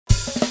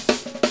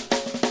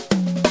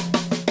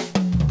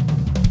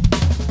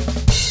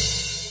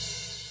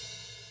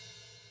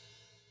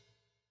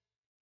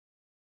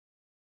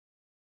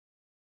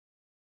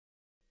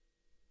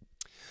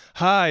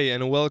Hi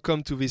and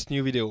welcome to this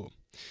new video.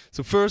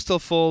 So first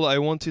of all, I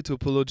wanted to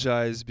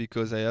apologize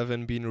because I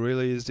haven't been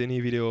released any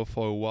video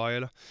for a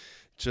while,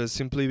 just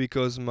simply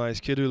because my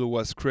schedule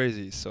was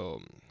crazy,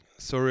 so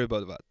sorry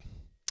about that.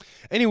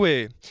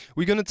 Anyway,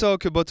 we're gonna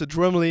talk about a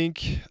drum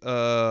lick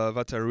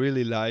that I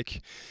really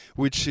like,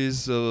 which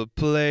is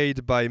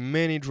played by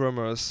many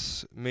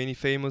drummers, many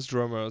famous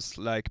drummers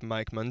like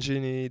Mike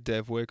Mangini,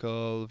 Dave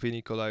Weckl,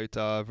 Vinny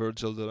Colaiuta,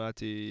 Virgil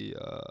Donati,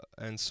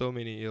 and so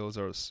many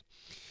others.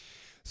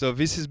 So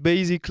this is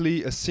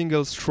basically a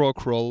single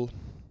stroke roll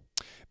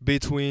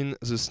between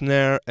the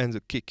snare and the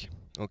kick,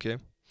 okay?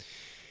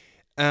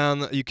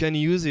 And you can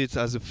use it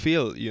as a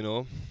fill,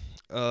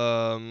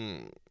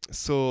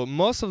 so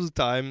most of the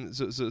time,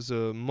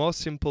 the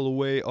most simple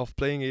way of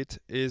playing it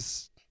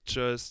is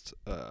just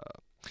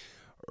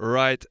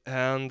right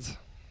hand,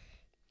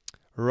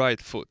 right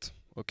foot,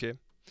 okay?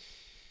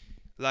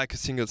 Like a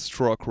single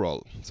stroke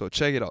roll. So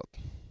check it out.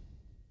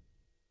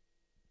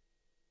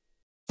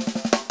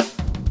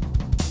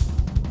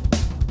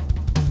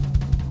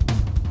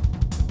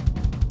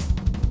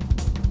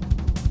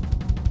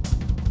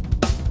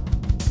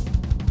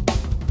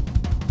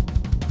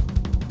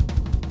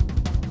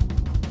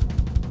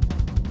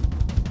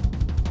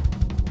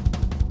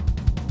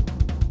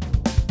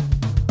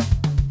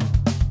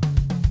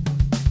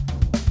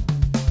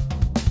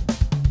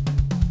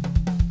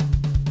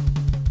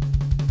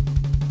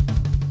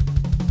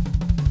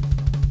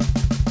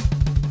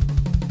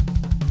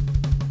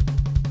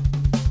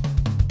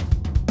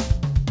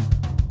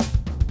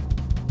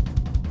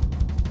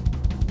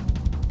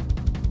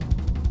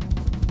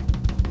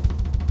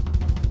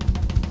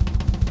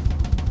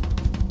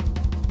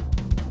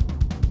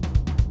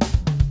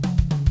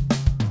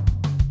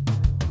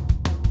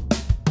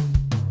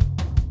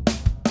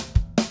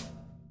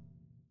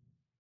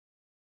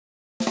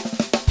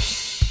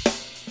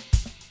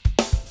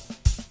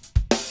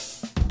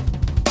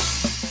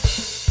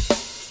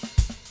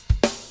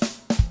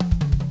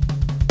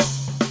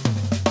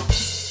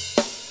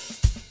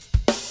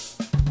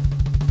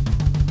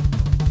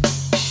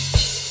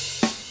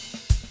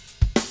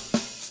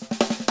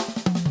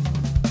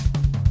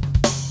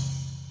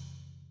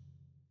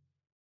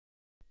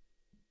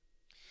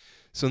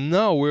 So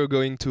now we're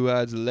going to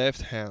add the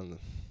left hand.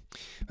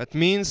 That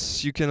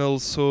means you can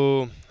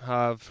also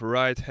have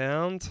right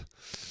hand,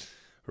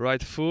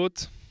 right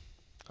foot,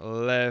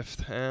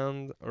 left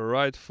hand,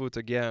 right foot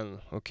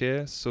again,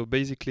 okay? So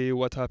basically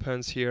what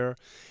happens here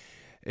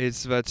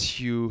is that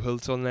you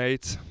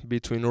alternate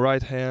between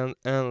right hand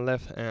and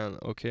left hand,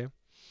 okay?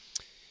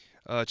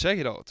 Check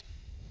it out.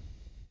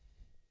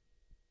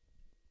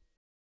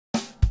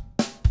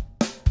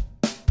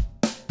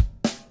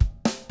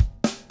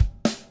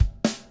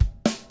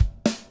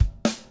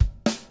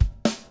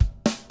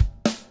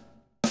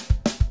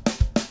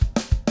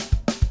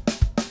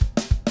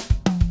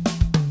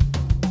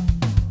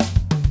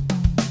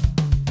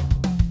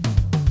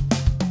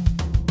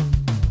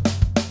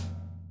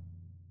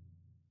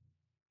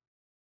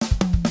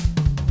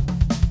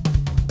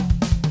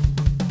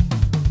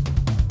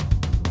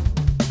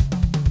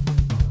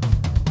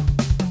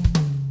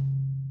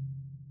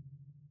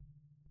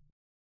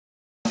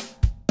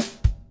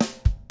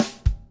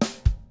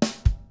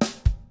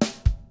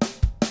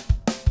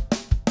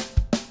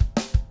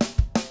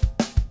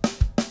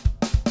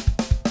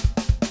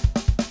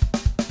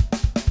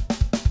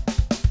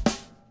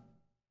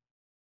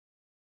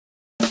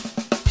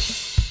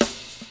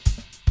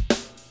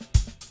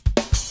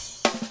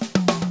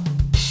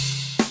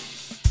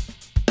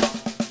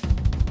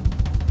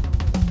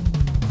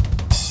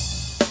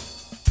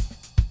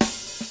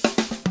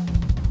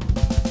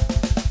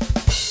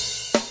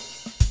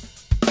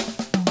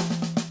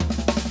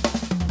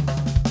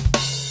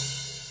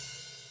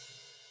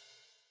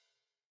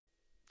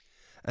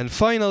 And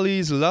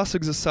finally, the last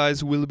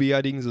exercise will be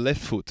adding the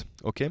left foot,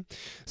 okay?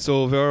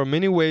 So there are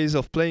many ways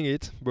of playing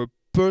it, but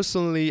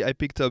personally I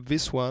picked up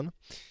this one.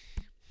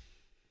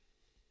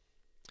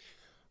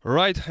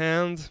 Right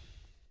hand,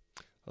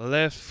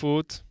 left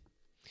foot,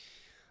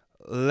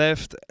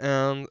 left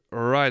hand,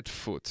 right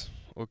foot,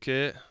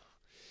 okay?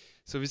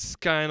 So this is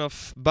kind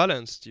of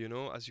balanced,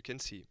 as you can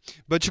see.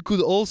 But you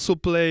could also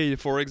play,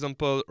 for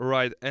example,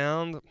 right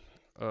hand,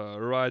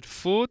 right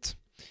foot,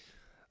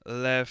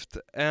 left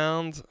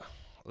hand,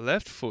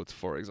 left foot,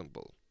 for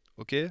example,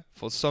 okay?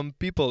 For some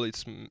people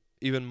it's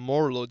even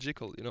more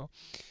logical,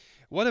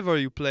 Whatever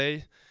you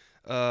play,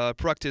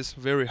 practice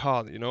very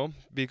hard,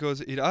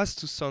 because it has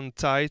to sound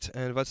tight,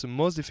 and that's the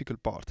most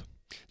difficult part.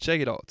 Check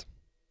it out.